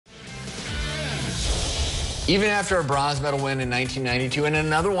Even after a bronze medal win in 1992 and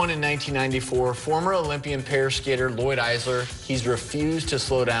another one in 1994, former Olympian pair skater Lloyd Eisler, he's refused to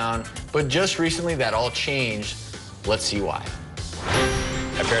slow down, but just recently that all changed. Let's see why.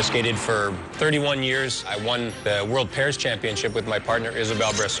 I pair skated for 31 years. I won the World Pairs Championship with my partner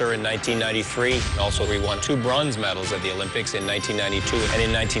Isabelle Brasseur in 1993. Also, we won 2 bronze medals at the Olympics in 1992 and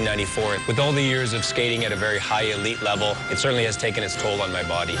in 1994. With all the years of skating at a very high elite level, it certainly has taken its toll on my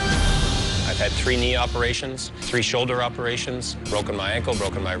body. I've had 3 knee operations, 3 shoulder operations, broken my ankle,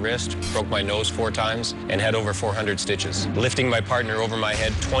 broken my wrist, broke my nose 4 times, and had over 400 stitches. Lifting my partner over my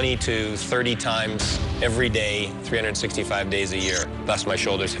head 20 to 30 times every day, 365 days a year. Thus, my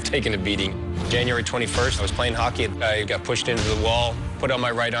shoulders have taken a beating. January 21st, I was playing hockey. I got pushed into the wall, put on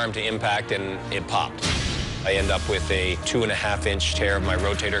my right arm to impact, and it popped. I end up with a 2.5-inch tear of my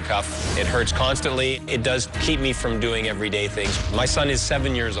rotator cuff. It hurts constantly. It does keep me from doing everyday things. My son is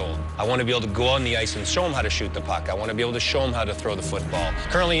 7 years old. I want to be able to go on the ice and show him how to shoot the puck. I want to be able to show him how to throw the football.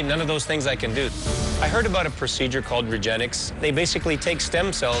 Currently, none of those things I can do. I heard about a procedure called Regenexx. They basically take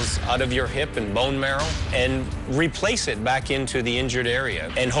stem cells out of your hip and bone marrow and replace it back into the injured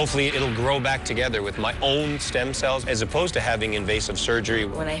area. And hopefully it'll grow back together with my own stem cells as opposed to having invasive surgery.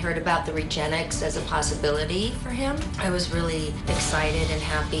 When I heard about the Regenexx as a possibility for him, I was really excited and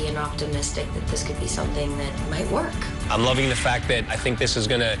happy and optimistic that this could be something that might work. I'm loving the fact that I think this is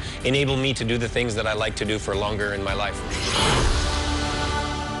going to enable me to do the things that I like to do for longer in my life.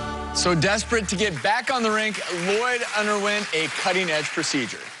 So desperate to get back on the rink, Lloyd underwent a cutting-edge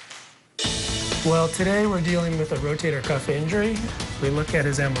procedure. Well, today we're dealing with a rotator cuff injury. We look at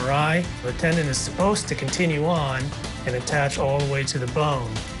his MRI. The tendon is supposed to continue on and attach all the way to the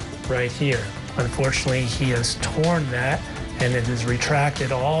bone right here. Unfortunately, he has torn that, and it is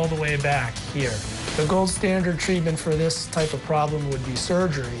retracted all the way back here. The gold standard treatment for this type of problem would be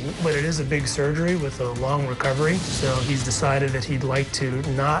surgery, but it is a big surgery with a long recovery, so he's decided that he'd like to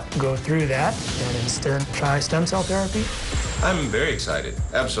not go through that and instead try stem cell therapy. I'm very excited.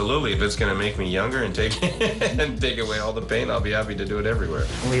 Absolutely. If it's going to make me younger and take away all the pain, I'll be happy to do it everywhere.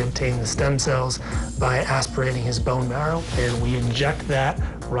 We obtain the stem cells by aspirating his bone marrow, and we inject that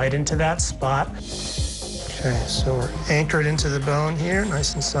right into that spot. Okay, so we're anchored into the bone here,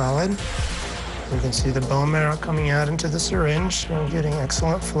 nice and solid. You can see the bone marrow coming out into the syringe. We're getting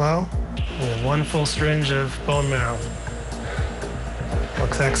excellent flow. We have 1 full syringe of bone marrow.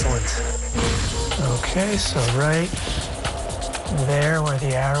 Looks excellent. Okay, so right there where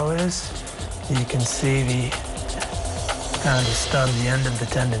the arrow is, you can see the kind of the stub, the end of the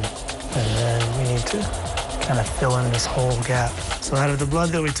tendon. And then we need to kind of fill in this whole gap. So out of the blood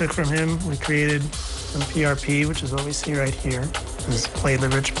that we took from him, we created some PRP, which is what we see right here. This is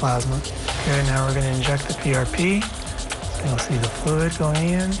platelet-rich plasma. Okay, now we're going to inject the PRP. You'll see the fluid going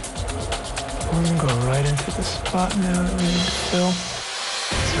in. We're going to go right into the spot now that we need to fill.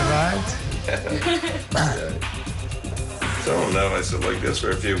 Survived. So now I sit like this for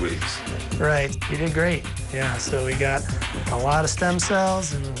a few weeks. Right, you did great. Yeah, so we got a lot of stem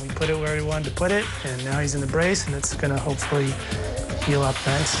cells, and we put it where we wanted to put it, and now he's in the brace, and it's going to hopefully heal up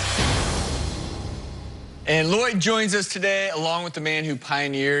nice. And Lloyd joins us today, along with the man who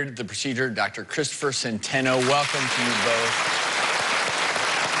pioneered the procedure, Dr. Christopher Centeno. Welcome to you both.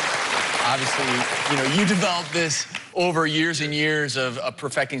 Obviously, you developed this over years and years of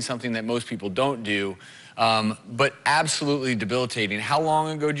perfecting something that most people don't do, but absolutely debilitating. How long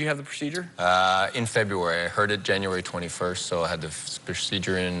ago did you have the procedure? In February. I heard it January 21st, so I had the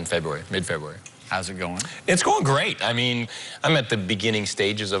procedure in February, mid-February. How's it going? It's going great. I mean, I'm at the beginning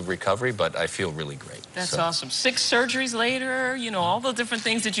stages of recovery, but I feel really great. That's awesome. 6 surgeries later, all the different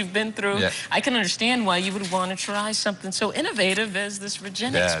things that you've been through. Yeah. I can understand why you would want to try something so innovative as this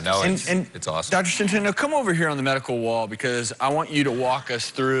Regenexx. Yeah, no, it's awesome. Dr. Centeno, come over here on the medical wall, because I want you to walk us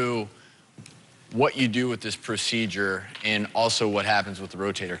through what you do with this procedure and also what happens with the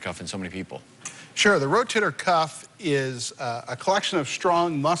rotator cuff in so many people. Sure. The rotator cuff is a collection of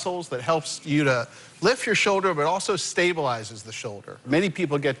strong muscles that helps you to lift your shoulder, but also stabilizes the shoulder. Many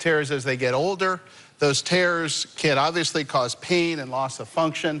people get tears as they get older. Those tears can obviously cause pain and loss of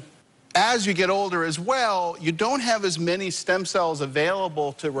function. As you get older as well, you don't have as many stem cells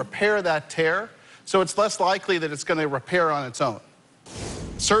available to repair that tear, so it's less likely that it's going to repair on its own.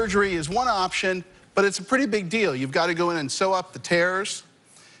 Surgery is one option, but it's a pretty big deal. You've got to go in and sew up the tears.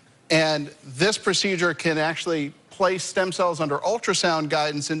 And this procedure can actually place stem cells under ultrasound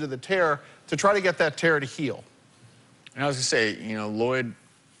guidance into the tear to try to get that tear to heal. And I was going to say, Lloyd,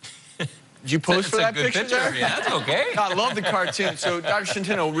 did you pose for that picture there? Yeah, that's okay. I love the cartoon. So, Dr.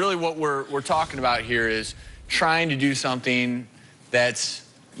 Centeno, really what we're talking about here is trying to do something that's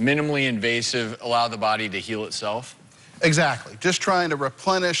minimally invasive, allow the body to heal itself? Exactly. Just trying to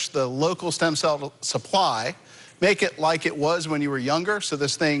replenish the local stem cell supply, make it like it was when you were younger, so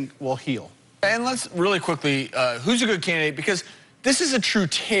this thing will heal. And let's really quickly, who's a good candidate? Because this is a true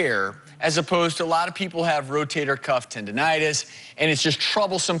tear, as opposed to a lot of people have rotator cuff tendonitis, and it's just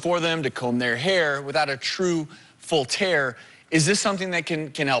troublesome for them to comb their hair without a true full tear. Is this something that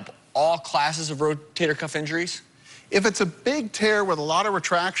can help all classes of rotator cuff injuries? If it's a big tear with a lot of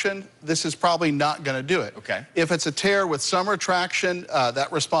retraction, this is probably not going to do it. Okay. If it's a tear with some retraction,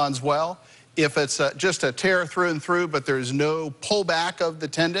 that responds well. If it's just a tear through and through, but there's no pullback of the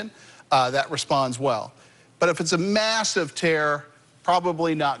tendon, that responds well. But if it's a massive tear,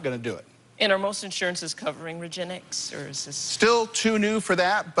 probably not going to do it. And are most insurances covering Regenexx, or is this... Still too new for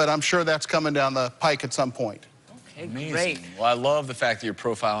that, but I'm sure that's coming down the pike at some point. Okay, Amazing. great. Well, I love the fact that you're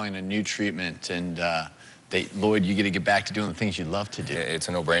profiling a new treatment, and Lloyd, you get to get back to doing the things you love to do. It's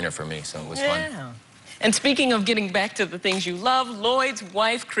a no-brainer for me, so it was fun. And speaking of getting back to the things you love, Lloyd's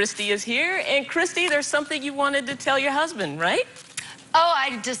wife, Christy, is here. And Christy, there's something you wanted to tell your husband, right? Oh,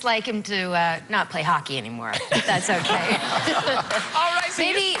 I'd just like him to not play hockey anymore, if that's okay. All right, so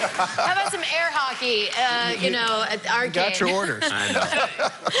maybe, how about some air hockey, you know, at the arcade? Got your orders. I know.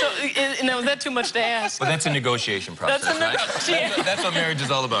 So, is that too much to ask? Well, that's a negotiation process, That's a right? negotiation. That's what marriage is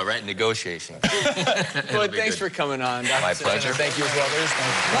all about, right? Negotiation. Lloyd, thanks for coming on. My pleasure. Thank you as well. There's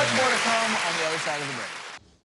much more to come on the other side of the break.